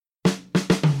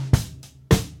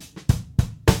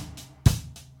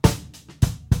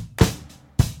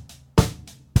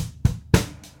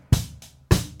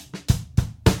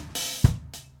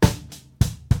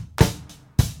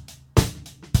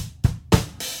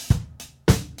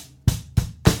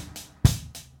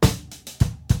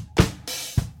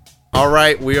All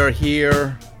right, we are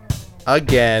here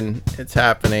again. It's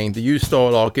happening. The You Stole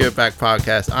It All, Give It Back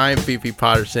podcast. I am FeeFEE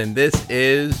Potterson. This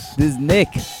is Nick.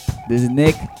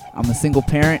 I'm a single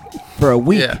parent for a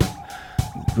week. Yeah.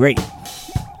 Great.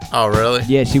 Oh, really?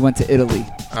 Yeah, she went to Italy.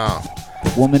 Oh.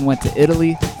 The woman went to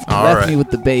Italy and left me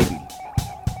with the baby.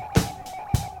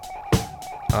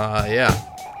 Yeah.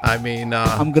 I mean,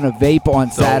 I'm gonna vape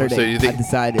on Saturday. So you think... I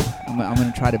decided I'm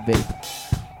gonna try to vape.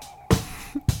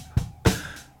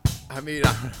 I mean,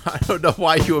 I don't know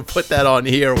why you would put that on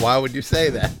here. Why would you say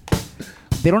that?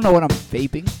 They don't know what I'm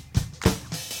vaping.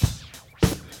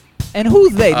 And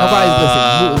who's they?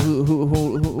 Nobody's listening.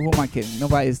 Who am I kidding?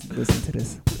 Nobody's listening to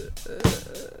this.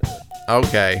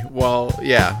 Okay. Well,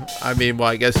 yeah. I mean, well,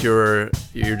 I guess you're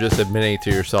just admitting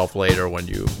to yourself later when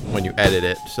you edit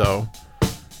it. So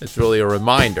it's really a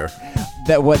reminder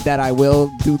that I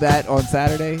will do that on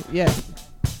Saturday. Yeah.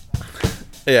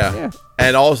 Yeah.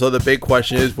 And also the big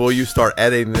question is, will you start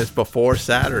editing this before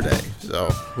Saturday? So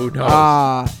who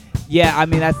knows? Yeah. I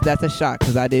mean, that's a shock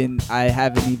because I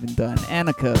haven't even done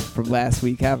Annika from last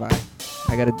week, have I?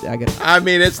 I gotta. I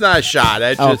mean, it's not a shot.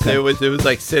 It was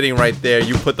like sitting right there.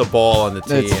 You put the ball on the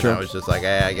tee, That's and true. I was just like,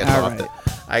 hey,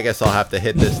 I guess I'll have to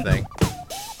hit this thing.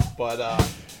 But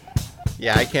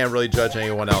yeah, I can't really judge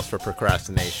anyone else for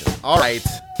procrastination. All right,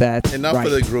 that's enough right.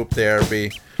 of the group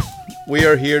therapy. We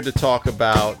are here to talk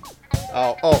about.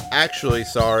 Actually,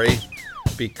 sorry,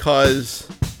 because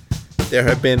there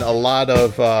have been a lot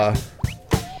of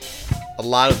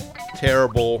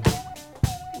terrible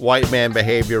white man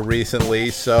behavior recently.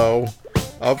 So,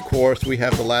 of course, we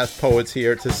have the Last Poets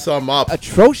here to sum up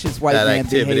atrocious white man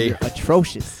activity. behavior.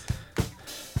 Atrocious.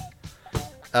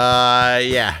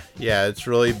 Yeah, it's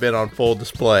really been on full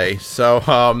display. So,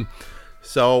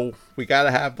 we got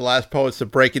to have the Last Poets to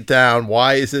break it down.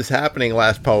 Why is this happening,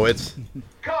 Last Poets?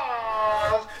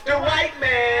 Cause the white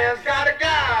man's got a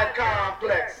God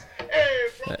complex.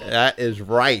 That is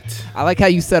right. I like how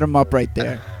you set him up right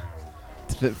there.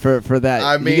 For that.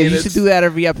 I mean, you should do that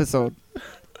every episode.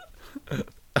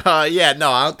 Yeah,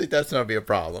 no, I don't think that's gonna be a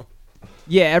problem.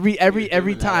 Yeah,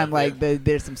 every time, like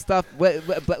there's some stuff.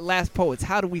 But Last Poets,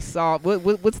 how do we solve?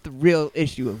 What's the real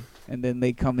issue? And then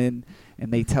they come in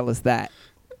and they tell us that.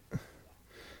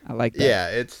 I like that. Yeah,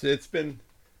 it's been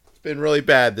really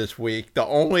bad this week. The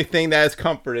only thing that has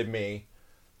comforted me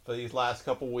for these last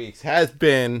couple weeks has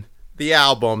been the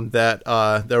album that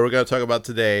we're going to talk about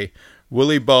today,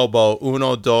 Willie Bobo,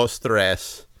 Uno, Dos,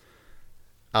 Tres.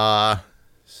 So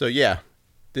yeah,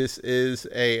 this is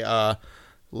a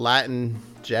Latin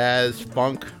jazz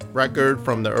funk record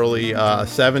from the early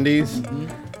 70s.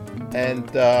 Mm-hmm.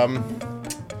 And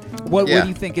what do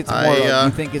you think it's more of? Do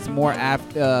you think it's more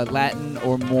Latin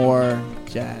or more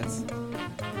jazz?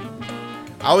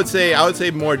 I would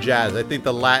say more jazz. I think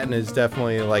the Latin is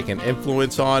definitely like an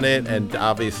influence on it, and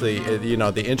obviously,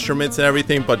 the instruments and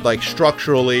everything. But like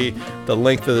structurally, the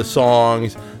length of the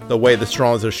songs, the way the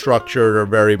songs are structured, are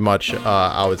very much,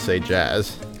 I would say,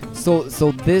 jazz. So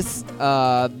this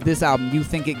album, you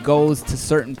think it goes to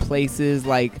certain places,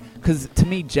 like, because to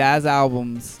me, jazz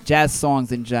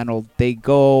songs in general, they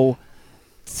go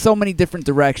so many different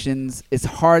directions. It's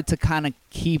hard to kind of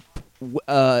keep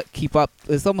up.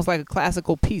 It's almost like a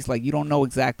classical piece. Like you don't know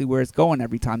exactly where it's going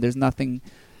every time. There's nothing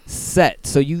set.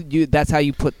 So you that's how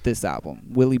you put this album.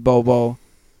 Willie Bobo.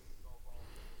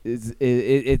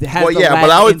 It has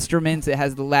Latin instruments. It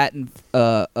has the Latin,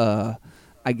 I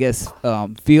guess,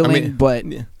 feeling, but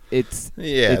it's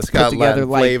got put together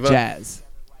like flavor. Jazz.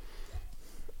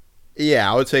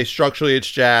 Yeah, I would say structurally it's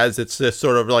jazz. It's this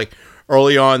sort of like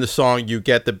early on in the song you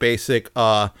get the basic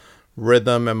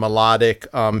rhythm and melodic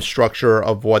structure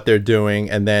of what they're doing,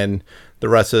 and then the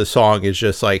rest of the song is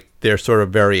just like their sort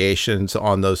of variations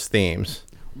on those themes.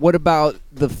 What about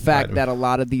the fact that a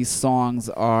lot of these songs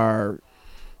are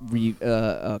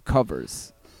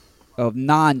covers of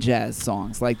non-jazz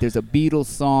songs? Like there's a Beatles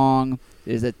song,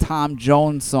 there's a Tom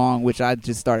Jones song, which I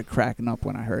just started cracking up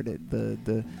when I heard it.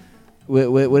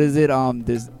 What is it?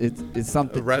 It's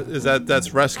something.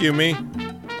 That's Rescue Me.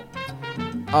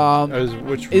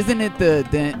 Isn't it the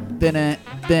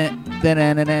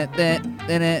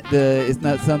it's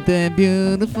not something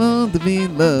beautiful to be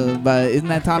loved by? Isn't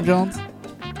that Tom Jones?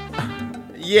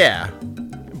 Yeah,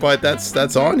 but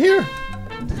that's on here.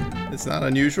 It's not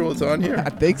unusual. It's on here. I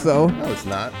think so. No, it's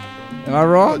not. Am I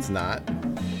wrong? No, it's not.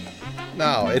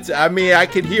 No, it's. I mean, I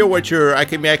can hear what you're. I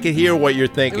can hear what you're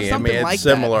thinking. I mean, it's like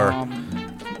similar.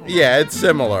 Yeah, it's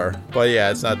similar, but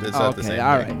yeah, it's not. It's not the same.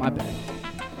 All thing. right, my bad.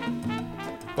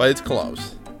 But it's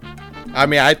close. I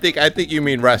mean, I think you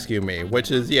mean Rescue Me,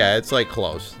 which is it's like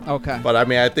close. Okay. But I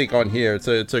mean, I think on here it's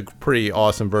a pretty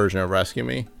awesome version of Rescue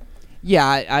Me. Yeah,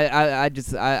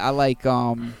 I like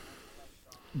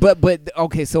but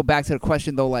okay, so back to the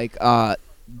question though, like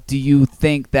do you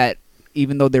think that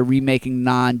even though they're remaking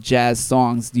non-jazz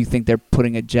songs, do you think they're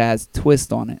putting a jazz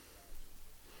twist on it?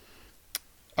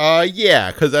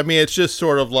 Yeah, because I mean, it's just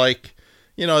sort of like,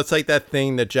 it's like that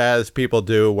thing that jazz people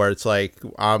do, where it's like,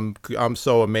 I'm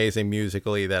so amazing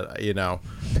musically that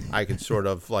I can sort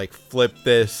of like flip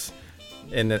this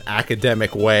in an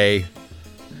academic way.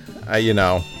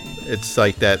 It's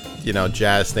like that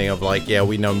jazz thing of like, yeah,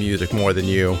 we know music more than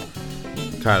you,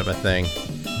 kind of a thing.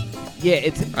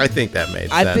 Yeah, I think that made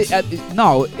sense.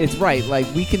 No, it's right. Like,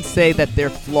 we can say that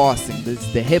they're flossing. This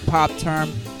is the hip hop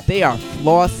term. They are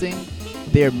flossing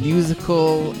their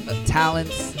musical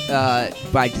talents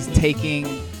by just taking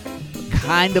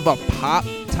kind of a pop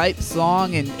type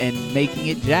song and making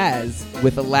it jazz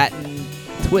with a Latin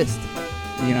twist.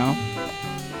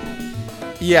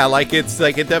 Yeah, like it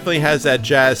definitely has that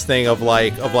jazz thing of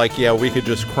like yeah, we could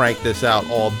just crank this out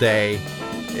all day.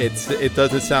 It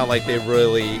doesn't sound like they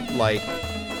really like.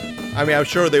 I mean, I'm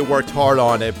sure they worked hard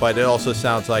on it, but it also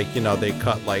sounds like they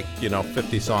cut like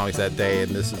 50 songs that day,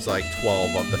 and this is like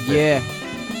 12 of the 50. Yeah,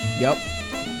 yep.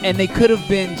 And they could have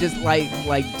been just like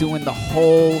doing the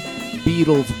whole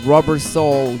Beatles Rubber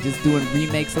Soul, just doing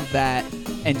remakes of that,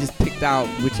 and just picked out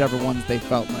whichever ones they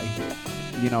felt like.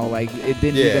 Like it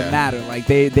didn't even matter. Like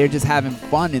they're just having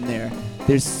fun in there.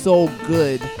 They're so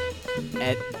good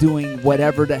at doing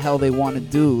whatever the hell they want to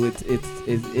do. It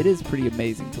is pretty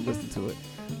amazing to listen to it.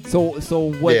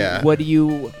 So what do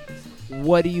you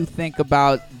think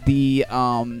about the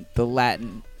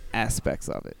Latin aspects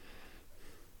of it?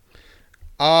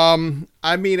 I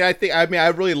mean, I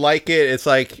really like it. It's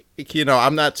like,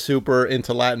 I'm not super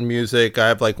into Latin music. I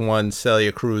have like one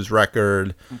Celia Cruz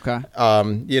record. Okay.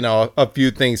 A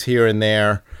few things here and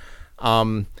there.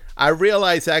 I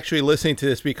realized actually listening to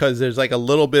this, because there's like a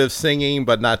little bit of singing,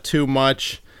 but not too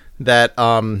much, that,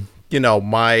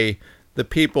 the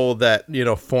people that,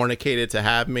 fornicated to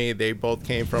have me, they both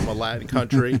came from a Latin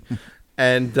country.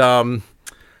 And, but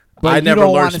I never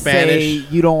learned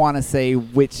Spanish. You don't want to say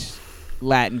which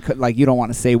Latin, like you don't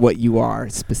want to say what you are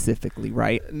specifically,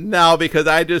 right? No, because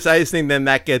I just think then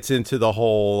that gets into the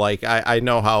whole, like, I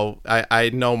know how,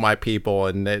 I know my people,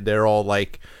 and they're all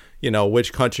like,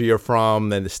 which country you're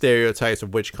from, and the stereotypes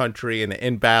of which country, and the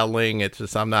in-battling. It's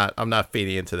just, I'm not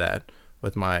feeding into that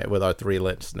with our 3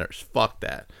 listeners. Fuck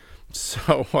that.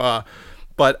 So,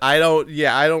 but I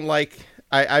don't like,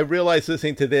 I realize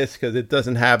listening to this, because it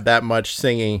doesn't have that much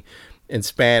singing in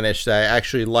Spanish, that I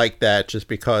actually like that, just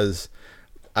because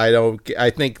I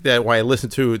think that when I listen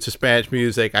to Spanish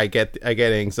music, I get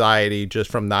anxiety just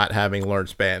from not having learned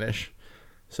Spanish.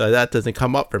 So that doesn't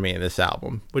come up for me in this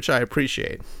album, which I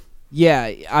appreciate.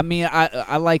 Yeah, I mean,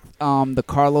 I like the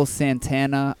Carlos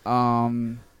Santana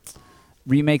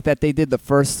remake that they did, the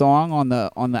first song on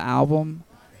the album,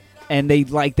 and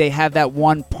they have that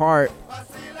one part,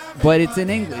 but it's in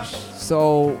English,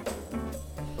 so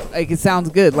like it sounds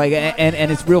good, like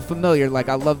and it's real familiar. Like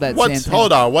I love that.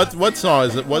 Hold on, what song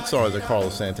is it? What song is a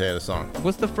Carlos Santana song?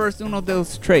 What's the first Uno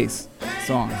Dos Tres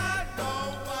song?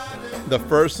 The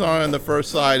first song on the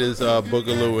first side is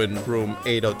Boogaloo in Room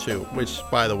 802, which,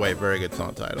 by the way, very good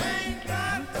song title.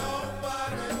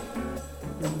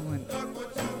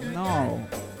 No.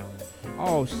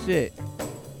 Oh, shit.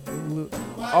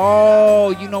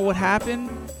 Oh, you know what happened?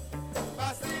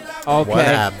 Okay. What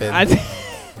happened?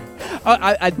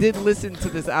 I did listen to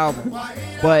this album,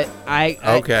 but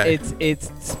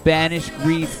it's Spanish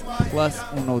Grease plus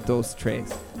Uno Dos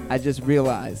Tres. I just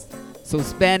realized. So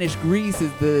Spanish Grease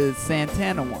is the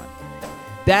Santana one.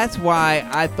 That's why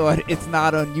I thought It's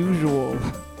Not Unusual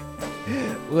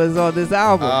was on this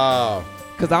album. Oh.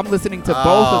 Because I'm listening to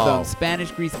both of them,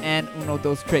 Spanish Grease and Uno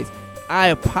Dos Tres. I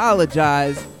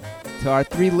apologize to our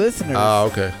 3 listeners. Oh,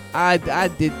 okay. I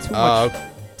did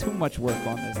too much work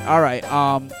on this. All right.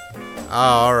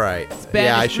 All right.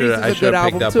 Spanish Grease is a good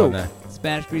album too.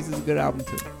 Spanish Grease is a good album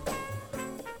too.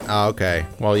 Oh, okay.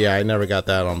 Well, yeah, I never got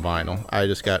that on vinyl. I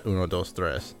just got Uno Dos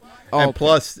Tres. Oh, and okay.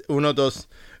 plus, Uno Dos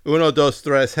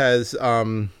Tres has...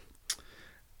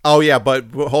 Oh, yeah, but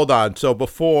hold on. So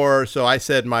I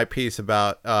said my piece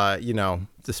about, the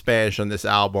Spanish on this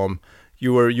album.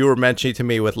 You were mentioning to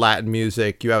me with Latin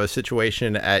music, you have a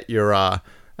situation at your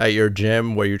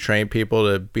gym where you train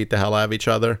people to beat the hell out of each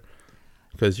other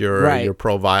because you're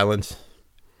pro-violence.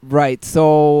 Right.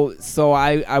 So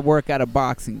I work at a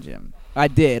boxing gym. I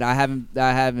did. I haven't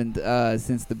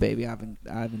since the baby. I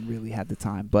haven't really had the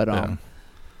time. But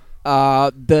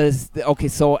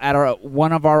so at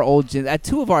one of our old gyms, at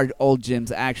 2 of our old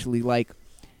gyms actually, like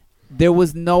there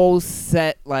was no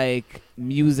set like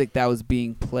music that was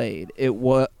being played. It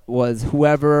was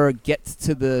whoever gets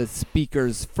to the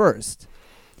speakers first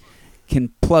can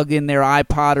plug in their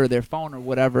iPod or their phone or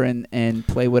whatever and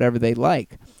play whatever they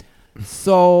like.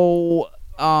 So,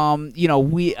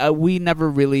 we never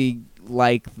really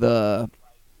like the...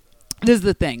 This is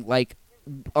the thing. Like,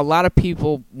 a lot of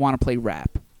people want to play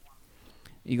rap.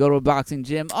 You go to a boxing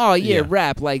gym, oh, yeah,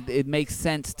 rap. Like, it makes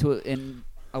sense in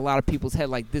a lot of people's head.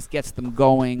 Like, this gets them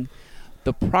going.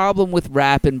 The problem with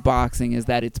rap and boxing is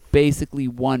that it's basically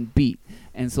one beat.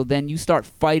 And so then you start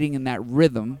fighting in that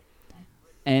rhythm.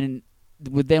 And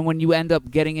then when you end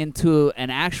up getting into an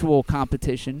actual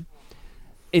competition,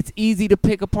 it's easy to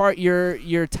pick apart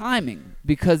your timing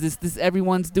because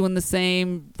everyone's doing the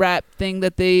same rap thing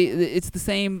it's the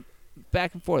same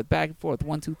back and forth,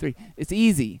 1, 2, 3. It's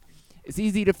easy. It's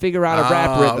easy to figure out a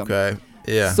rap rhythm. Okay.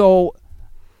 Yeah. So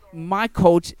my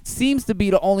coach seems to be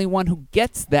the only one who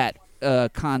gets that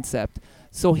concept.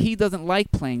 So he doesn't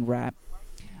like playing rap.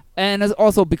 And it's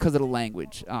also because of the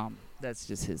language. That's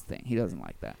just his thing. He doesn't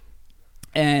like that.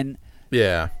 And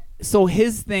yeah. So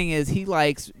his thing is he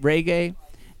likes reggae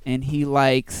and he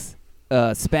likes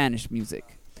Spanish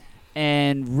music.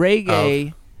 And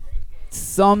reggae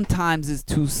sometimes is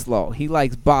too slow. He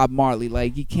likes Bob Marley.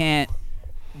 Like, you can't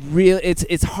really...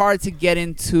 It's hard to get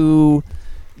into,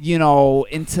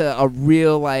 into a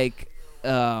real, like...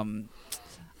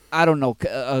 I don't know,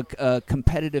 a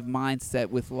competitive mindset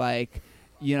with, like,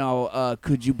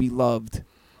 Could You Be Loved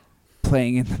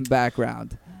playing in the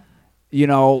background.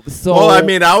 So... Well, I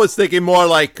mean, I was thinking more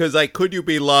like, because, like, Could You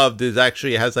Be Loved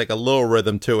has, like, a little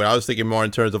rhythm to it. I was thinking more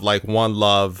in terms of, like, One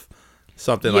Love,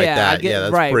 something like that.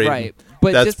 That's right.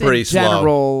 But that's just pretty in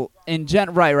general,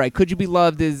 slow. Right. Could You Be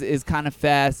Loved is kind of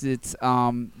fast. It's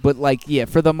but like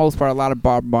for the most part, a lot of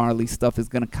Bob Marley stuff is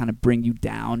gonna kind of bring you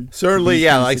down. Certainly,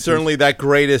 certainly that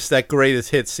greatest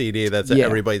hit CD that's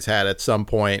everybody's had at some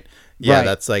point. Yeah, right.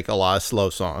 That's like a lot of slow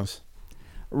songs.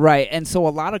 Right, and so a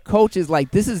lot of coaches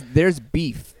there's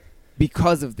beef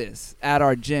because of this at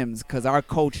our gyms because our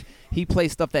coach he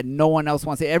plays stuff that no one else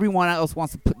wants. Everyone else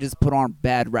wants to just put on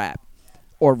bad rap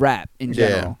or rap in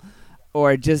general. Yeah.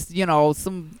 Or just,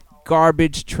 some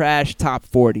garbage, trash top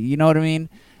 40. You know what I mean?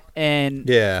 And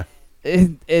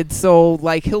so,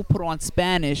 like, he'll put on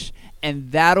Spanish,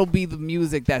 and that'll be the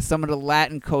music that some of the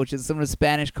Latin coaches, some of the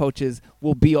Spanish coaches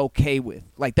will be okay with.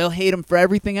 Like, they'll hate him for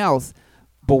everything else,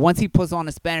 but once he puts on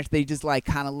the Spanish, they just, like,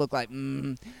 kind of look like,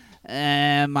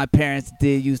 my parents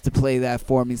used to play that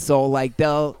for me. So, like,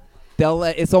 they'll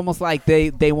it's almost like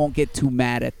they won't get too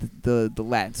mad at the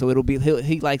Latin. So it'll be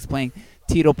he likes playing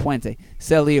Tito Puente,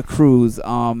 Celia Cruz.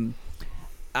 I'm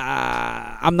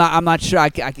not sure.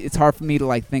 It's hard for me to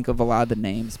like think of a lot of the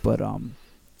names, but probably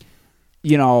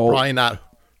not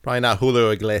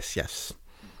Julio Iglesias.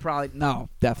 Probably no,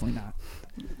 definitely not.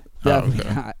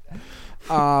 Definitely not.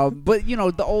 But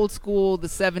the old school, the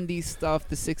 70s stuff,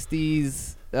 the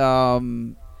 60s,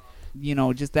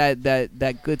 just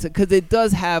that good, because it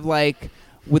does have like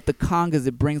with the congas,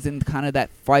 it brings in kind of that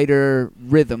fighter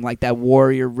rhythm, like that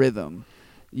warrior rhythm.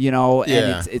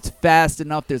 And it's fast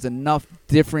enough. There's enough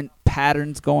different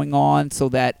patterns going on so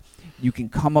that you can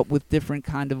come up with different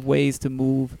kind of ways to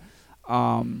move.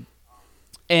 And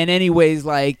anyways,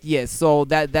 so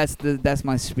that's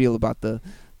my spiel about the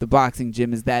boxing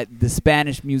gym is that the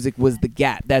Spanish music was the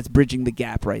gap. That's bridging the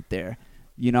gap right there.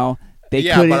 But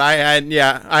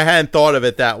I hadn't thought of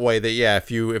it that way. That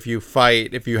if you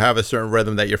have a certain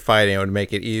rhythm that you're fighting, it would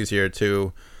make it easier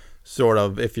to sort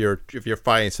of if you're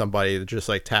fighting somebody to just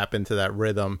like tap into that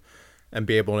rhythm and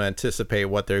be able to anticipate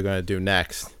what they're going to do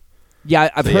next.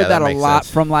 Yeah, I've heard that a lot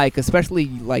from like especially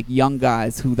like young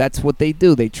guys who that's what they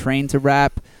do. They train to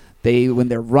rap. When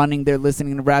they're running, they're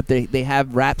listening to rap. They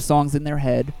have rap songs in their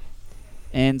head,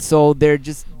 and so they're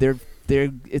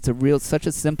it's such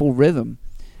a simple rhythm,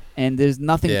 and there's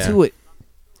nothing to it.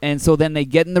 And so then they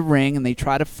get in the ring and they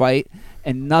try to fight.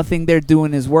 And nothing they're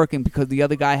doing is working because the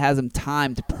other guy has them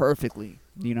timed perfectly,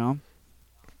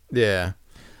 Yeah.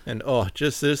 And,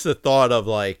 just the thought of,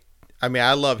 like, I mean,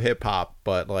 I love hip-hop,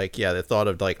 but, like, the thought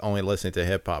of, like, only listening to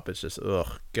hip-hop is just,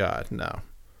 God, no.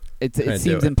 It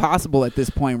seems impossible at this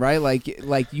point, right? Like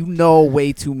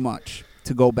way too much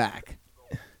to go back.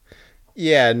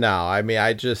 Yeah, no. I mean,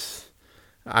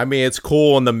 it's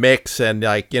cool in the mix and,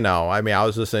 like, I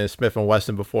was listening to Smith &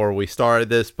 Wesson before we started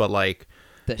this, but, like,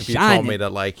 if you told me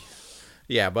that, like,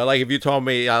 but like if you told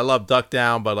me I love Duck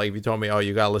Down, but like if you told me,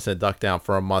 you gotta listen to Duck Down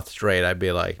for a month straight, I'd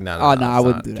be like, no, I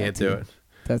wouldn't do that. Can't do it.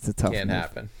 That's a tough. Can't move.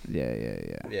 happen.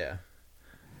 Yeah.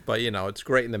 But it's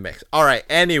great in the mix. All right.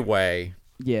 Anyway.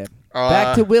 Yeah.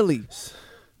 Back to Willie.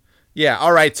 Yeah.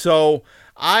 All right. So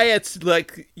It's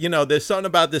like, there's something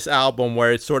about this album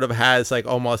where it sort of has like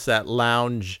almost that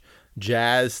lounge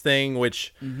jazz thing,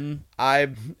 which I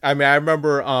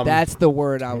remember. That's the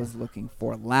word I was looking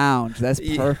for. Lounge. That's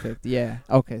perfect. Yeah.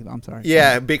 Okay. I'm sorry.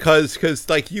 Yeah, because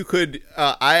like you could.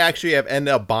 I actually have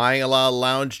ended up buying a lot of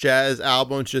lounge jazz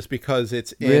albums just because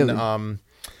it's in. Really?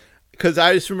 Because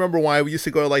I just remember when I used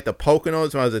to go to like the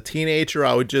Poconos when I was a teenager,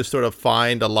 I would just sort of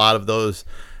find a lot of those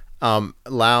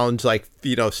lounge, like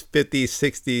 50s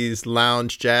 60s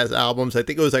lounge jazz albums. I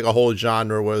think it was like a whole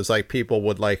genre where it was like people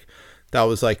would like, that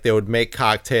was like they would make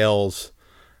cocktails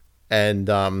and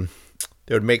they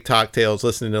would make cocktails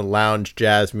listening to lounge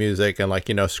jazz music and like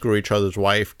screw each other's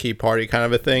wife, key party kind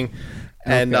of a thing.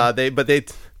 And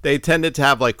they tended to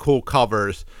have like cool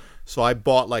covers, so I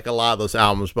bought like a lot of those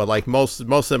albums, but like most of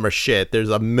them are shit. There's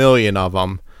a million of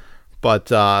them. But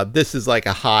this is like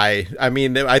a high. I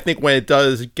mean, I think when it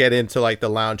does get into like the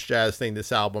lounge jazz thing,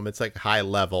 this album, it's like high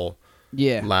level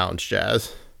lounge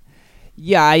jazz.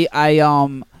 Yeah, I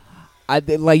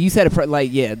like you said,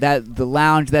 that the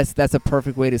lounge. That's a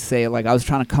perfect way to say it. Like I was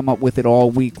trying to come up with it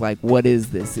all week. Like, what is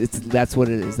this? That's what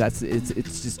it is.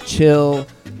 It's just chill,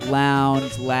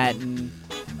 lounge, Latin.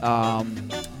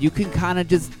 You can kind of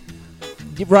just.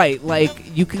 Right,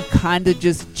 like you can kind of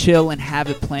just chill and have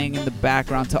it playing in the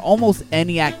background to almost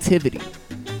any activity.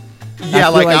 Yeah,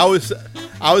 like I was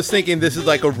thinking this is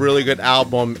like a really good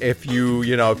album if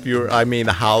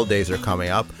the holidays are coming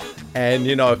up, and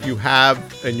if you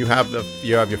have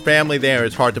your family there,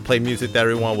 it's hard to play music that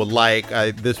everyone would like.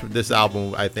 This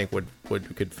album I think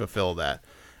could fulfill that.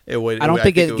 It would. I don't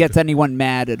think it gets anyone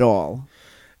mad at all.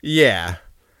 Yeah.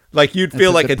 Like you'd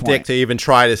feel like a dick to even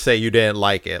try to say you didn't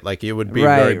like it. Like you would be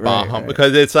very bomb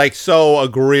because it's like so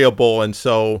agreeable and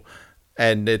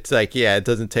it's like it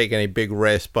doesn't take any big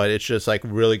risks, but it's just like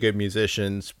really good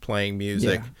musicians playing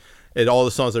music. Yeah. All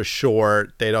the songs are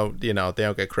short. They don't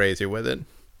get crazy with it.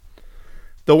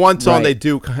 The one song they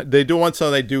do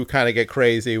kind of get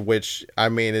crazy, which I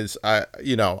mean is I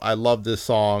love this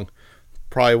song.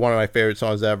 Probably one of my favorite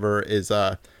songs ever is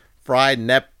Fried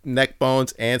neck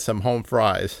bones and some home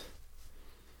fries.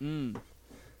 Do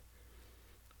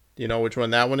you know which one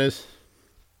that one is?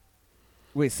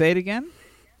 Wait, say it again.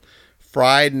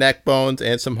 Fried neck bones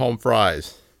and some home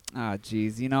fries. Oh,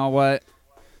 jeez. You know what?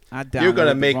 You're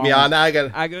gonna make me on. I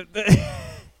got. I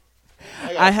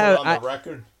have on the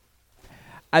record.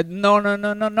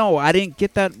 No. I didn't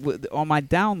get that on my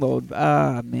download.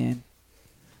 Man.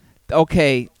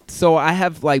 Okay. So I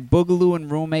have like Boogaloo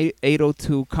and Room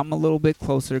 802, Come a Little Bit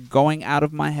Closer, Going Out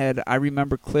of My Head, I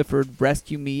Remember Clifford,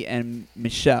 Rescue Me, and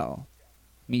Michelle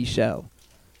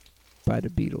by the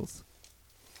Beatles.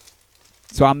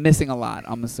 So I'm missing a lot,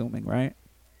 I'm assuming, right?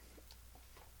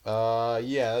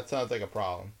 Yeah, that sounds like a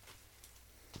problem.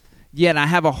 Yeah, and I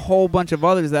have a whole bunch of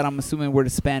others that I'm assuming were the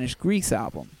Spanish Grease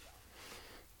album.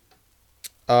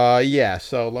 Yeah,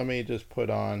 so let me just put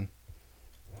on.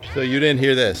 So you didn't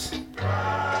hear this.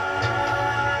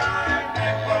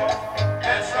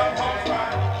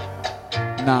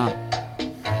 Nah.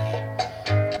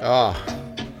 Oh.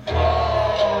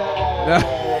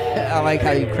 I like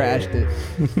how you crashed it.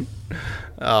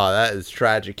 Oh, that is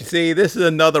tragic. See, this is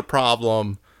another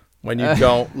problem when you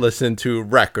don't listen to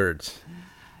records.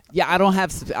 Yeah, I don't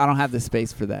have the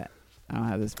space for that. I don't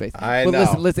have the space. I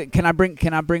know. Listen. Can I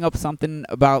bring up something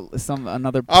about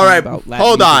another? All right, about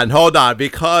Latin hold on,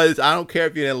 because I don't care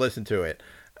if you didn't listen to it.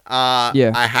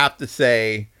 I have to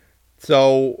say,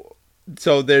 so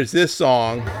there's this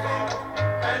song,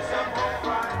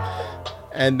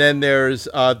 and then there's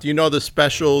do you know the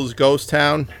Specials Ghost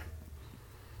Town?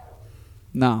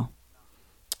 No.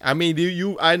 I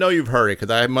mean, I know you've heard it because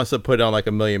I must have put it on like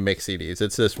a million mix CDs.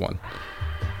 It's this one.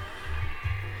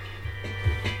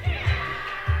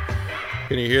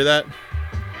 Can you hear that?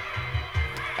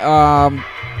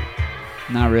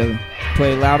 Not really.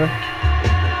 Play it louder.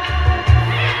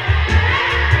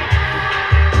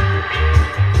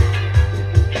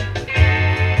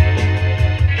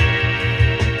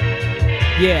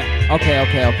 Yeah. Okay.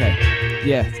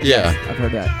 Yeah. I've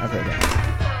heard that.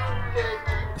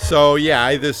 So yeah,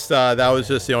 I just that was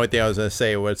just the only thing I was gonna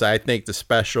say was I think the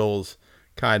Specials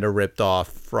kind of ripped off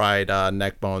Fried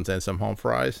neck bones and some home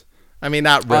fries. I mean,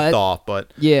 not ripped off,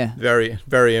 but very,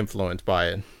 very influenced by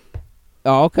it.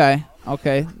 Oh, okay.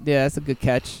 Yeah, that's a good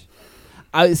catch.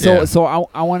 So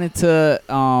I wanted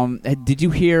to. Did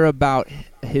you hear about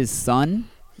his son,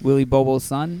 Willie Bobo's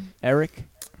son, Eric?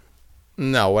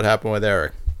 No, what happened with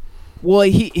Eric? Well,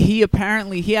 he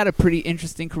apparently he had a pretty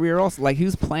interesting career also. Like he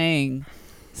was playing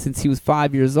since he was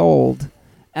 5 years old,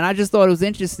 and I just thought it was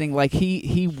interesting. Like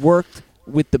he worked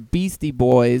with the Beastie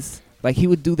Boys Like he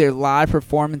would do their live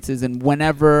performances, and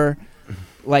whenever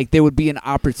like there would be an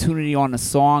opportunity on a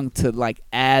song to like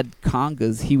add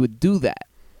congas, he would do that.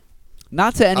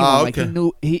 Not to anyone. Oh, Like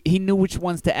he knew which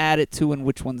ones to add it to and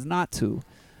which ones not to.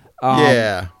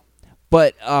 Yeah.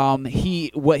 But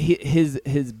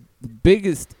his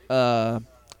biggest I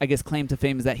guess claim to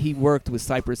fame is that he worked with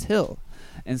Cypress Hill,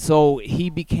 and so he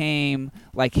became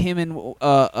like him and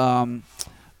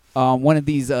one of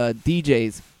these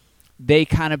DJs. They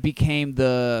kind of became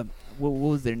the what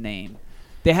was their name?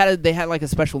 They had like a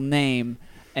special name,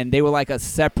 and they were like a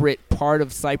separate part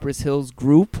of Cypress Hill's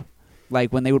group.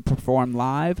 Like when they would perform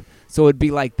live, so it'd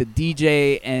be like the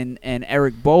DJ and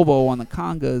Eric Bobo on the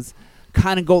congas.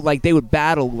 Kind of go like they would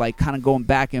battle, like kind of going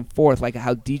back and forth, like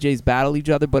how DJs battle each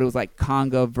other, but it was like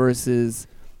conga versus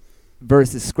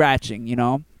scratching, you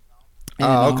know.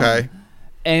 And, okay.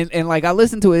 And like I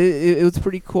listened to it, it was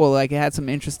pretty cool. Like it had some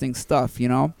interesting stuff, you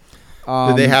know.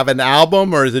 Did they have an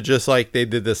album, or is it just like they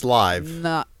did this live?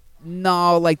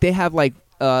 No, like they have like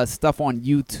stuff on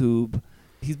YouTube.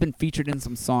 He's been featured in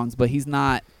some songs, but he's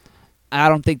not. I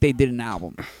don't think they did an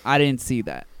album. I didn't see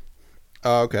that.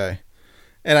 Okay.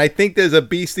 And I think there's a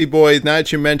Beastie Boys, now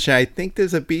that you mention, I think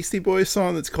there's a Beastie Boys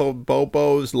song that's called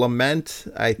Bobo's Lament,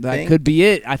 I think. That could be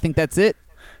it. I think that's it.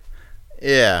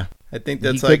 Yeah. I think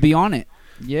that's he could be on it.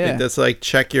 Yeah. I think that's like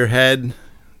Check Your Head.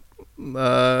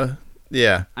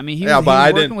 Yeah. I mean, he was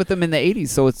working with them in the 80s,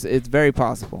 so it's very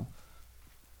possible.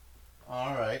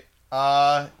 All right.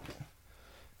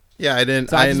 Yeah, I didn't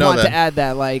So I just know wanted that. to add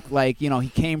that, like you know, he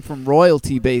came from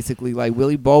royalty, basically. Like,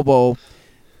 Willie Bobo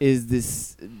is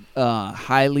this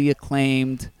highly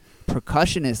acclaimed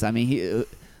percussionist. I mean,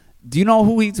 do you know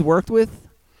who he's worked with?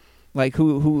 Like,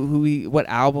 what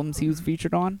albums he was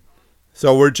featured on?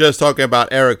 So we're just talking about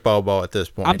Eric Bobo at this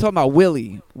point. I'm talking about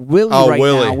Willie. Willie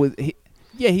now.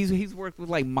 He's worked with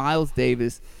like Miles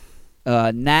Davis,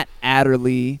 Nat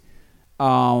Adderley,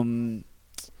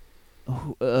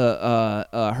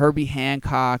 Herbie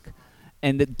Hancock,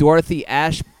 and Dorothy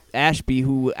Ashby,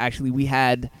 who actually we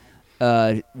had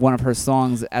one of her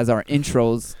songs as our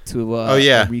intros to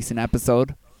a recent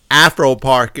episode. Afro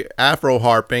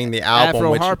Harping, the album.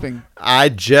 Afro Harping. I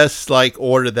just like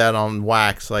ordered that on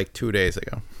Wax like 2 days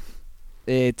ago.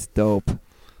 It's dope.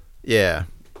 Yeah.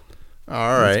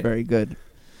 All right. It's very good.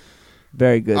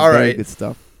 Very good. All very right. good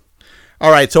stuff. All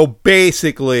right. So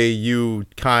basically, you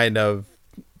kind of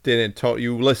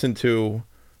you listened to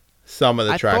some of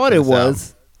the tracks. I thought it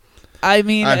was. I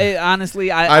mean,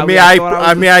 honestly,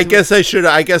 I guess I should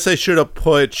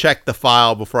have checked the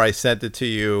file before I sent it to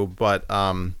you, but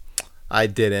I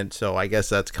didn't. So I guess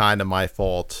that's kind of my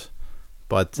fault.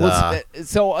 But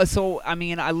so I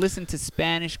mean, I listened to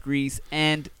Spanish Grease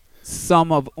and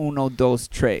some of Uno Dos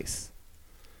Tres.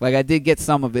 Like I did get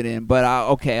some of it in, but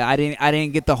I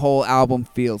didn't get the whole album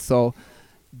feel. So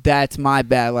that's my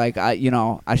bad. Like I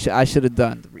should have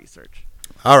done the research.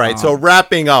 All right. So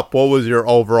wrapping up, what was your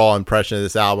overall impression of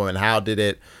this album, and how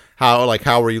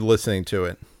were you listening to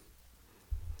it?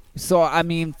 So I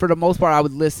mean, for the most part, I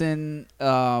would listen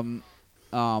while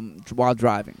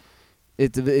driving.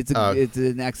 It's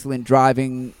an excellent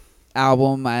driving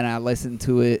album, and I listened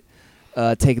to it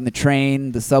taking the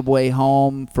train, the subway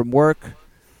home from work,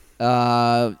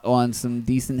 on some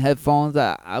decent headphones.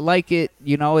 I like it.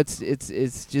 You know, it's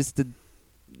just the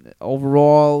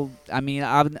overall. I mean,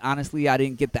 honestly, I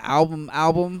didn't get the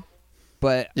album,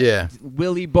 but yeah,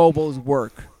 Willie Bobo's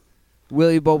work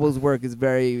is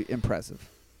very impressive.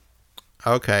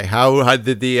 Okay, how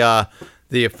did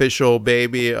the official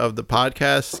baby of the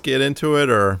podcast get into it,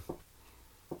 or?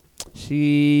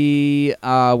 She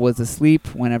was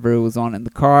asleep whenever it was on in the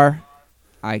car.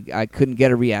 I couldn't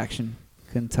get a reaction.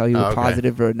 Couldn't tell you a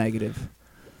positive or a negative.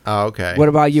 Oh, okay. What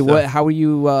about you? How were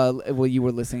you? You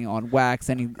were listening on Wax?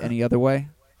 Any other way?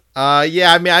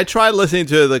 Yeah. I mean, I tried listening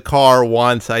to the car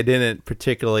once. I didn't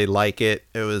particularly like it.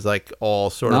 It was like all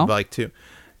sort of like too.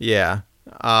 Yeah.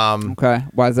 Okay.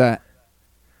 Why is that?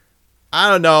 I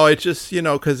don't know. It's just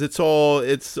because it's all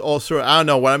sort of. I don't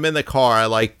know. When I'm in the car, I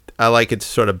like it to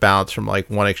sort of bounce from like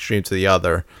one extreme to the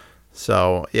other.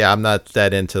 So yeah, I'm not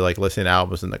that into like listening to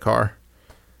albums in the car.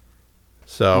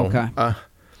 So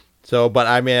but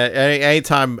I mean,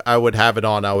 anytime I would have it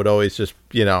on, I would always just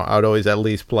I would always at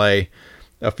least play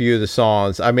a few of the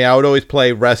songs. I mean, I would always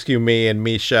play "Rescue Me" and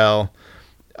 "Michelle."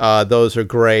 Those are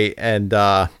great, and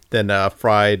then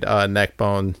 "Fried Neck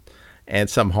Bone" and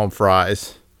 "Some Home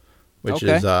Fries," which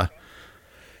is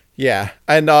yeah.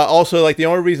 And also, like, the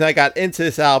only reason I got into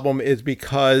this album is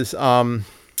because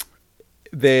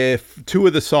the two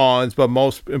of the songs, but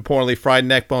most importantly, "Fried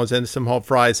Neck Bones" and "Some Home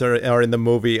Fries" are in the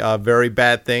movie Very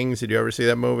Bad Things. Did you ever see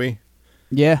that movie?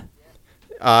 Yeah.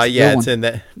 Yeah,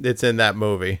 Good it's in that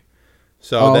movie.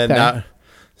 So Oh, then, okay.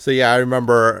 so yeah, I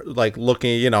remember like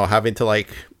looking, having to like,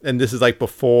 and this is like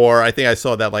before. I think I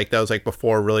saw that that was like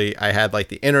before really I had like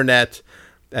the internet,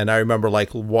 and I remember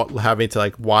like having to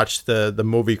like watch the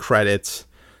movie credits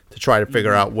to try to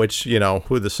figure out which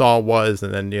who the song was,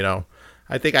 and then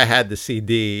I think I had the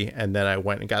CD, and then I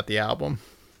went and got the album.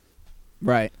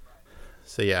 Right.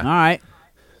 So yeah. All right.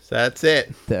 So that's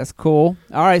it. That's cool.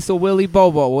 All right. So Willie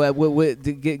Bobo,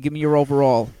 give me your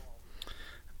overall.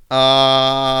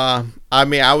 I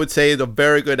mean, I would say it's a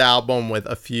very good album with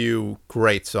a few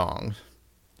great songs.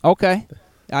 Okay.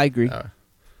 I agree.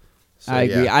 So, I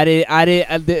agree. yeah. I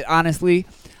did. Honestly,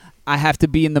 I have to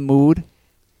be in the mood.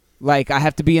 Like, I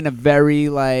have to be in a very,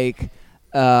 like,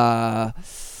 kind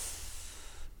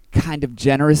of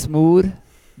generous mood.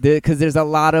 Because there's a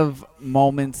lot of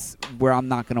moments where I'm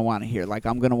not going to want to hear. Like,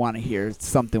 I'm going to want to hear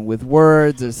something with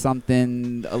words or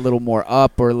something a little more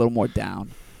up or a little more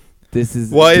down. This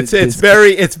is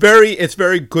it's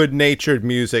very good natured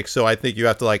music. So I think you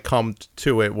have to like come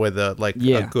to it with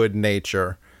a good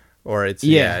nature, or it's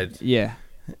yeah.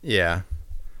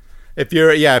 If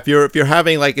you're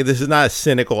having like, this is not a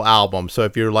cynical album. So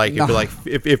if you're like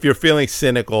if you're feeling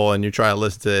cynical and you try to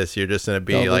listen to this, you're just gonna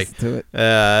be Don't like, listen to it.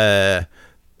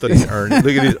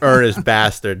 look at these earnest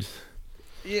bastards.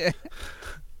 Yeah.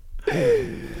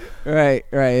 Right.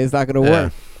 It's not gonna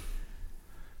work.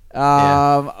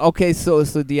 Okay, so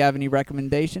do you have any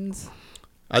recommendations?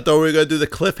 I thought we were gonna do the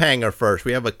cliffhanger first.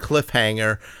 We have a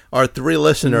cliffhanger. Our 3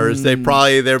 listeners,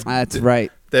 That's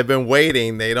right. They've been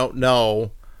waiting. They don't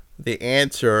know the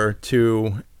answer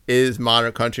to, is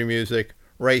modern country music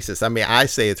racist? I mean, I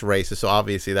say it's racist, so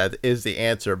obviously that is the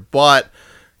answer. But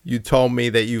you told me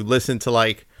that you listened to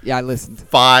like, yeah, I listened,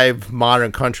 5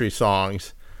 modern country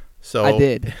songs. So I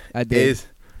did.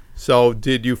 So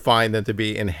did you find them to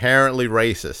be inherently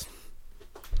racist?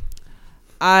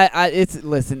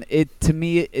 To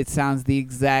me it sounds the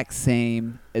exact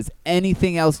same as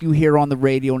anything else you hear on the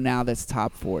radio now that's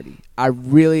top 40. I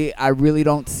really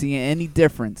don't see any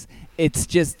difference. It's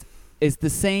the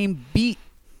same beat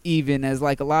even as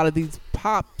like a lot of these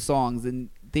pop songs, and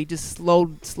they just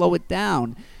slow it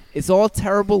down. It's all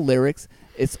terrible lyrics.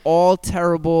 It's all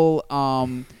terrible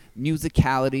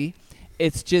musicality.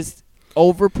 It's just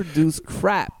overproduced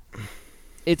crap.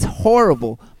 It's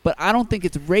horrible, but I don't think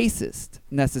it's racist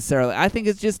necessarily. I think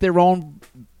it's just their own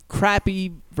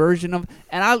crappy version of.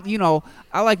 And I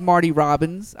like Marty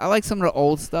Robbins. I like some of the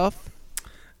old stuff.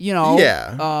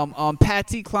 Yeah.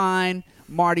 Patsy Cline,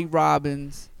 Marty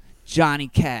Robbins, Johnny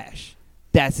Cash.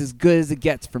 That's as good as it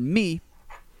gets for me.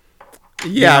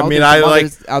 Yeah, I mean, I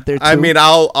like out there too. I mean, I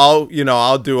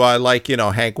like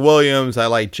Hank Williams. I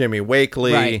like Jimmy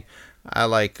Wakely. Right. I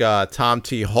like Tom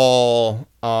T. Hall.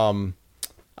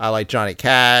 I like Johnny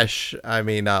Cash. I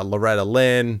mean, Loretta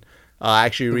Lynn.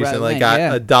 Actually, recently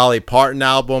got a Dolly Parton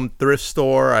album, Thrift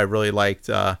Store. I really liked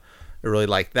that.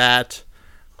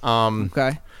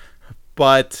 Okay.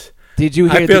 But did you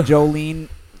hear the Jolene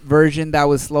version that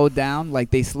was slowed down? Like,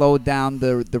 they slowed down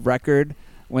the record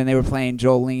when they were playing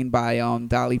Jolene by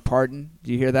Dolly Parton.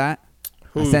 Did you hear that?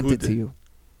 I sent it to you.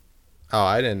 Oh,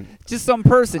 I didn't. Just some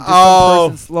person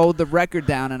slowed the record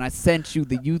down, and I sent you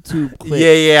the YouTube clip.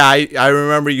 Yeah. I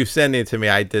remember you sending it to me.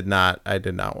 I did not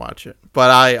watch it,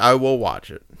 but I will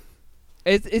watch it.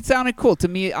 It sounded cool to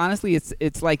me. Honestly,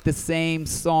 it's like the same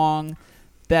song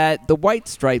that the White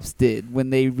Stripes did when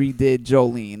they redid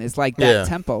Jolene. It's like that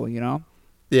tempo,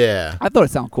 Yeah. I thought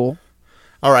it sounded cool.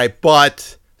 All right,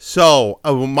 but so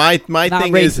my Not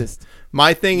thing racist. is.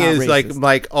 My thing Not is racist.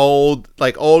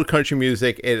 like old country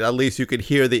music. At least you could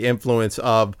hear the influence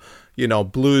of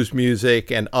blues music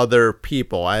and other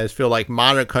people. I just feel like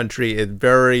modern country, it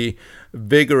very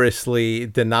vigorously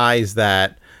denies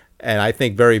that, and I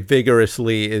think very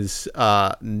vigorously is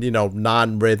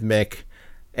non-rhythmic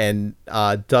and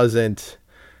doesn't.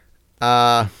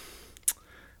 I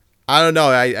don't know.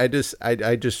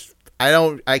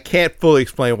 I can't fully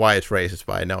explain why it's racist,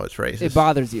 but I know it's racist. It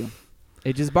bothers you.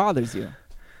 It just bothers you.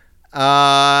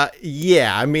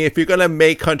 Yeah. I mean, if you're gonna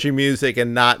make country music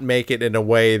and not make it in a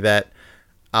way that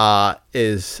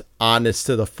is honest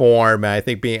to the form, and I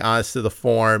think being honest to the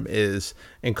form is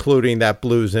including that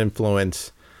blues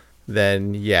influence,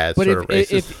 then yeah, it's sort of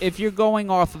racist. If you're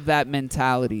going off of that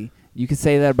mentality, you can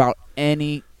say that about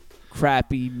any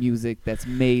crappy music that's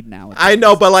made now. I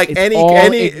know, but like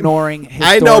any ignoring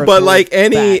I know, but like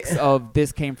any facts of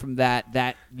this came from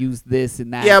that used this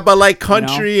and that. Yeah, but like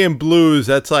country and blues,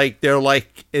 that's like they're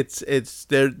like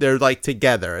they're like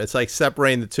together. It's like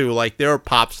separating the two. Like there are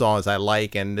pop songs I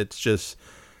like, and it's just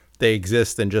they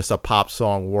exist in just a pop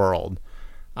song world.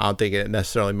 I don't think it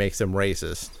necessarily makes them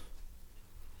racist.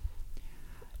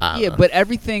 But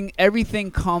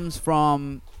everything comes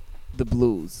from the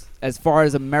blues. As far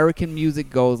as American music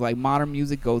goes, like modern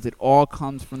music goes, it all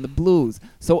comes from the blues.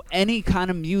 So any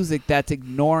kind of music that's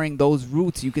ignoring those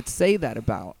roots, you could say that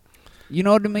about. You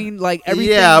know what I mean? Like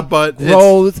everything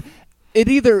grows.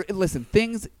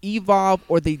 Things evolve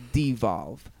or they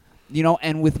devolve. You know,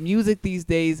 and with music these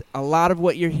days, a lot of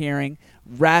what you're hearing,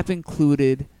 rap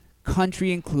included,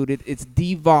 country included, it's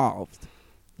devolved.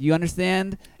 You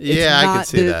understand? Yeah, I can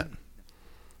see that.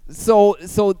 So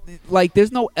like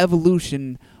there's no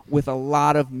evolution with a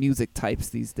lot of music types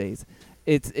these days.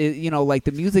 Like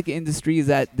the music industry is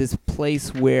at this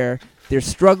place where they're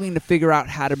struggling to figure out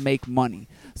how to make money.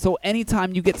 So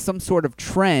anytime you get some sort of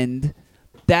trend,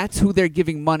 that's who they're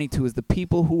giving money to, is the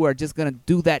people who are just going to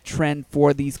do that trend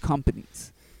for these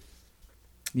companies.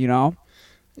 You know?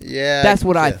 Yeah. That's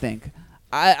what I think.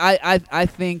 I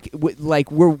think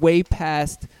we're way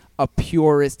past a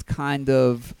purist kind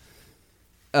of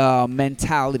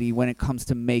mentality when it comes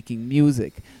to making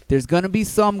music. There's going to be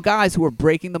some guys who are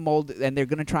breaking the mold and they're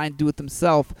going to try and do it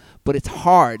themselves, but it's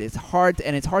hard. It's hard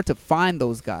to find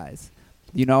those guys.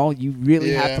 You know, you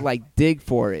really have to like dig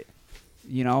for it,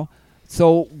 you know?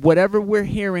 So whatever we're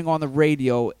hearing on the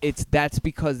radio, that's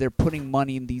because they're putting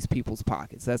money in these people's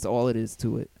pockets. That's all it is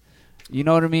to it. You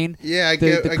know what I mean? Yeah,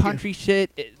 the country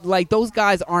shit, like those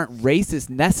guys aren't racist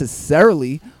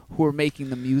necessarily who are making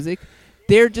the music.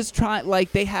 They're just trying,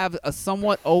 like they have a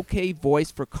somewhat okay voice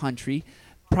for country.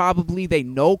 Probably they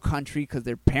know country because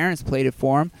their parents played it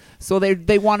for them, so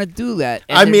they want to do that.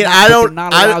 I mean, I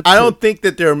don't think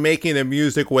that they're making the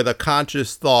music with a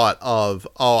conscious thought of,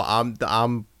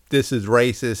 this is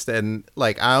racist, and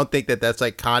like I don't think that that's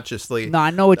like consciously. No, I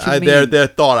know what you mean. Their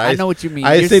thought. I know what you mean.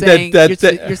 You're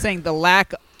saying the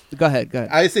lack. Go ahead.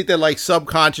 I think that like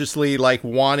subconsciously, like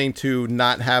wanting to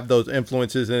not have those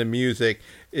influences in the music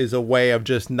is a way of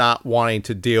just not wanting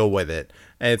to deal with it.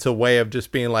 And it's a way of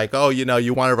just being like, oh, you know,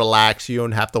 you want to relax. You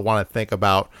don't have to want to think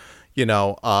about, you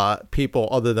know, people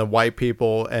other than white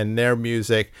people and their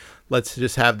music. Let's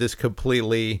just have this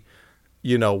completely,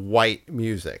 you know, white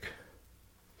music.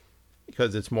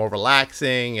 Because it's more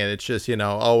relaxing and it's just, you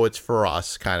know, oh, it's for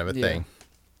us kind of a thing.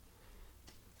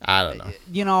 I don't know.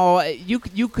 You know, you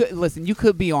could listen. You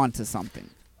could be onto something.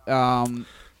 I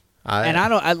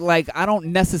don't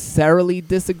necessarily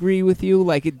disagree with you.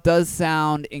 Like it does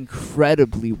sound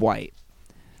incredibly white,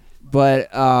 but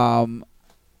I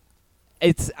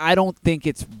don't think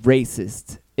it's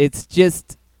racist. It's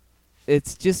just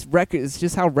record. It's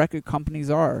just how record companies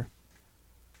are.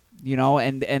 You know,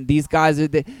 and these guys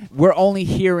we're only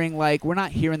hearing we're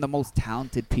not hearing the most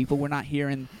talented people. We're not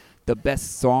hearing the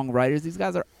best songwriters. These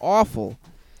guys are awful,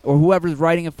 or whoever's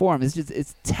writing it for them.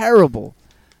 It's terrible.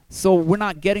 So we're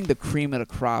not getting the cream of the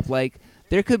crop. Like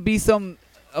there could be some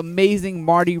amazing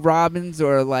Marty Robbins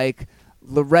or like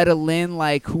Loretta Lynn,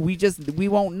 like who we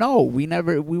won't know. We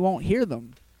won't hear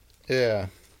them. Yeah.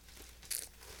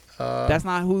 That's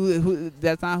not who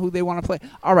they want to play.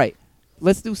 All right.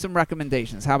 Let's do some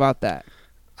recommendations. How about that?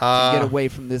 To get away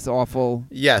from this awful.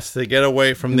 Yes, to get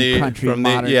away from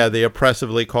the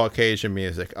oppressively Caucasian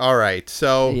music. All right,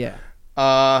 so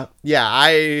I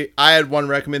had one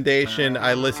recommendation.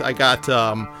 I got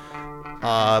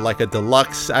like a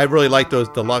deluxe. I really like those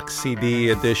deluxe CD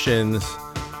editions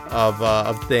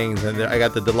of things, and I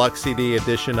got the deluxe CD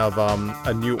edition of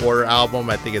a New Order album.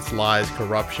 I think it's Lies,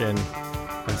 Corruption,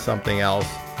 and something else.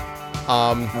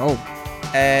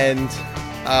 And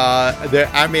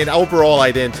overall,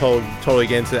 I didn't totally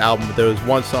get into the album, but there was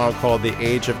one song called The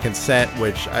Age of Consent,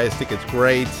 which I just think it's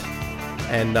great.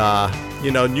 And,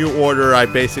 New Order, I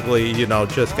basically,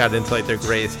 just got into like their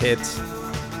greatest hits.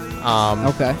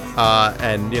 Okay.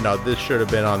 And, this should have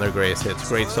been on their greatest hits.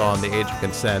 Great song, The Age of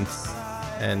Consent.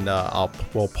 And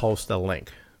we'll post a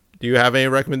link. Do you have any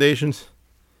recommendations?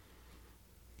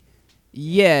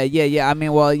 Yeah. I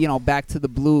mean, well, back to the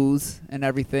blues and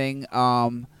everything.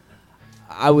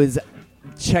 I was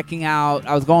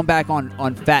going back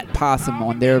on Fat Possum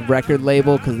on their record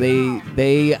label because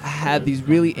they have these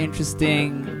really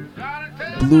interesting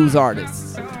blues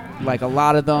artists. Like a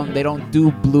lot of them, they don't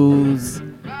do blues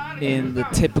in the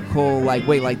typical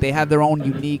they have their own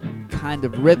unique kind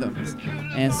of rhythms.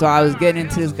 And so I was getting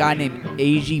into this guy named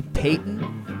YSIAGIB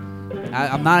Payton.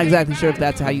 I'm not exactly sure if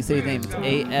that's how you say his name.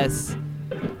 It's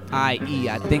ASIE.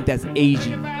 I think that's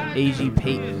YSIAGIB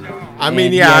Payton. I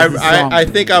mean, I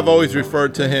think I've always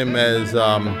referred to him as.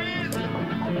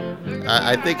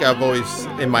 I think I've always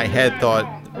in my head thought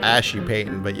Asie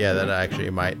Payton, but yeah, that actually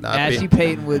might not be. Asie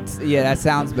Payton would, yeah, that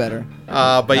sounds better.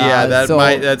 But yeah,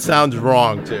 that sounds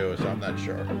wrong too, so I'm not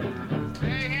sure.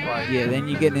 Yeah, then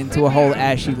you get into a whole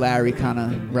Ashy Larry kind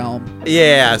of realm.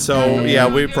 Yeah, so yeah,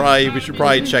 we should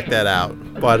probably check that out.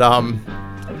 But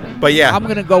yeah, I'm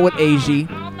gonna go with Asie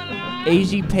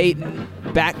Payton,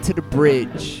 Back to the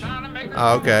Bridge.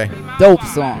 Oh, okay. Dope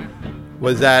song.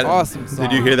 Was that awesome song?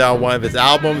 Did you hear that on one of his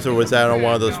albums, or was that on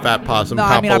one of those Fat Possum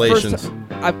compilations?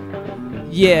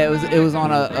 Yeah, it was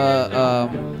on a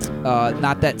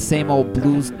Not That Same Old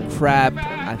Blues Crap,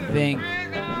 I think.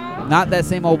 Not That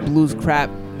Same Old Blues Crap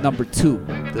number 2,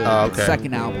 the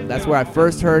second album. That's where I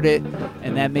first heard it,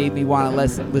 and that made me want to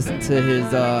listen to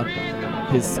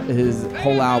his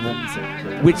whole albums,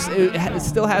 which it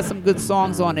still has some good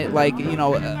songs on it. Like, you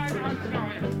know,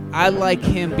 I like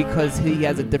him because he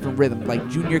has a different rhythm. Like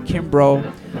Junior Kimbrough,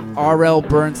 R.L.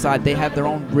 Burnside, they have their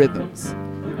own rhythms.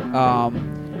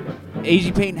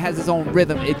 Asie Payton has his own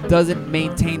rhythm. It doesn't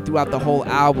maintain throughout the whole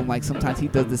album. Like sometimes he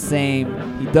does do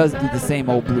the same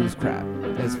old blues crap.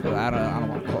 I don't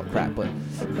want to call it crap, but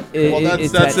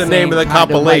that's the name of the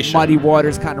compilation. Like Muddy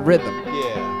Waters kind of rhythm.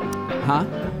 Yeah. Huh?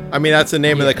 I mean, that's the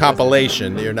name of the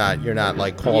compilation. You're not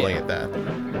like calling it that.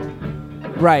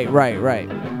 Right.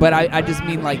 But I just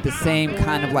mean like the same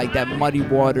kind of like that Muddy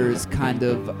Waters kind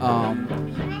of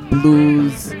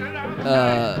blues.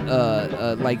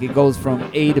 Like it goes from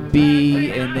A to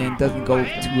B and then doesn't go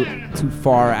too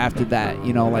far after that.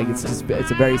 You know, like it's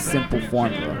a very simple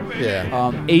formula.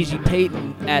 Yeah. Asie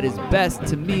Payton at his best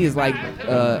to me is like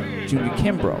Junior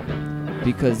Kimbrough,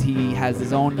 because he has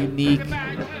his own unique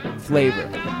flavor.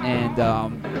 And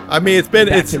I mean, it's been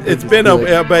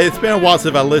a while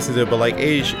since I listened to it, but like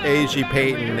Asie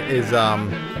Payton is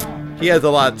he has a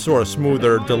lot sort of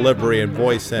smoother delivery and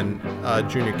voice than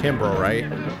Junior Kimbrough, right?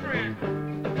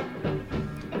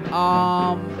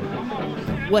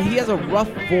 Well, he has a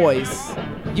rough voice.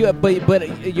 Yeah, but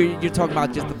you're talking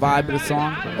about just the vibe of the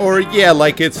song? Or yeah,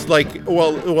 like it's like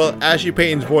well, Asie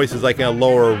Payton's voice is like in a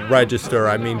lower register.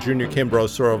 I mean, Junior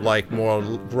Kimbrough's sort of like more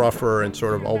rougher and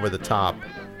sort of over the top.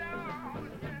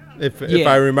 If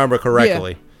I remember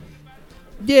correctly.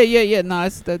 Yeah. No,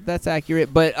 that's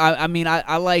accurate. But I mean,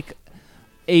 I like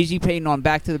Asie Payton on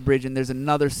Back to the Bridge, and there's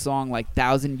another song like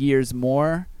 1,000 Years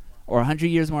More, or 100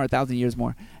 Years More, or 1,000 Years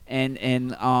More. And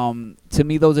to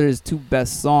me, those are his two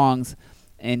best songs.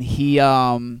 And he,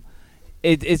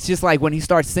 it's just like when he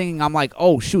starts singing, I'm like,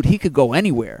 oh shoot, he could go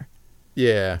anywhere.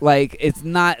 Yeah. Like it's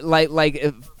not like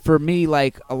for me,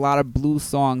 like a lot of blues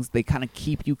songs, they kind of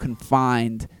keep you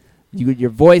confined. Your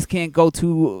voice can't go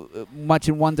too much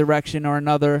in one direction or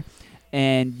another,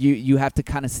 and you have to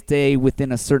kind of stay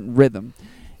within a certain rhythm.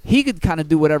 He could kind of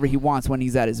do whatever he wants when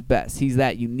he's at his best. He's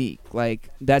that unique. Like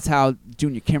that's how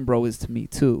Junior Kimbrough is to me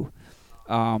too.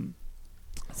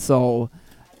 So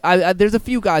there's a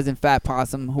few guys in Fat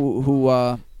Possum who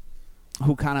were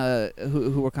kind of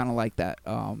like that.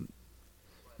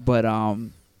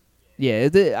 Yeah,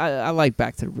 I like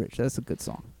Back to the Bridge. That's a good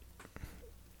song.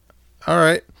 All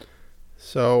right.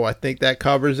 So I think that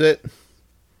covers it.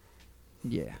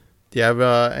 Yeah. Do you have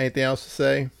anything else to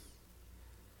say?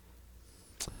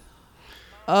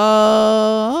 No.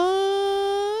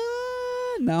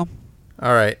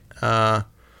 All right.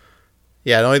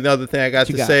 Yeah, the only other thing I got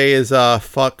to say is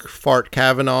fuck Fart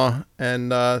Kavanaugh,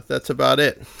 and that's about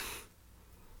it.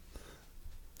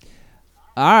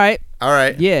 All right.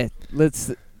 Yeah,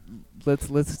 let's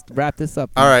wrap this up.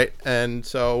 All right, and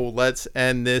so let's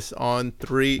end this on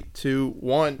 3, 2,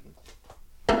 1.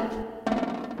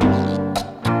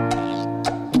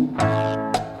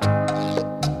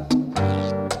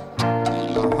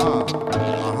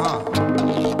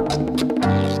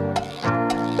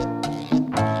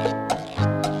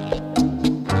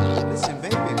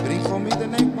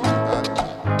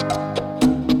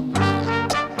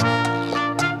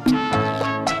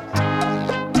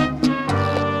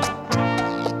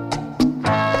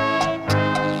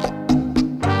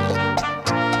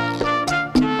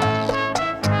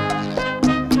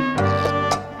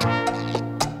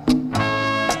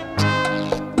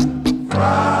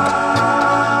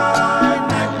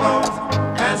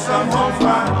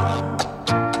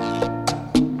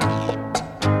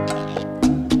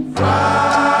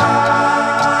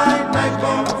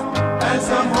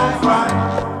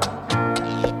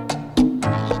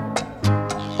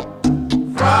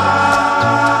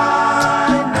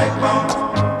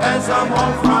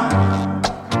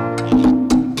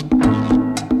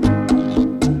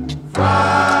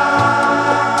 Fried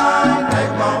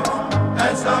neck bones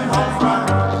and some home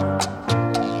fries.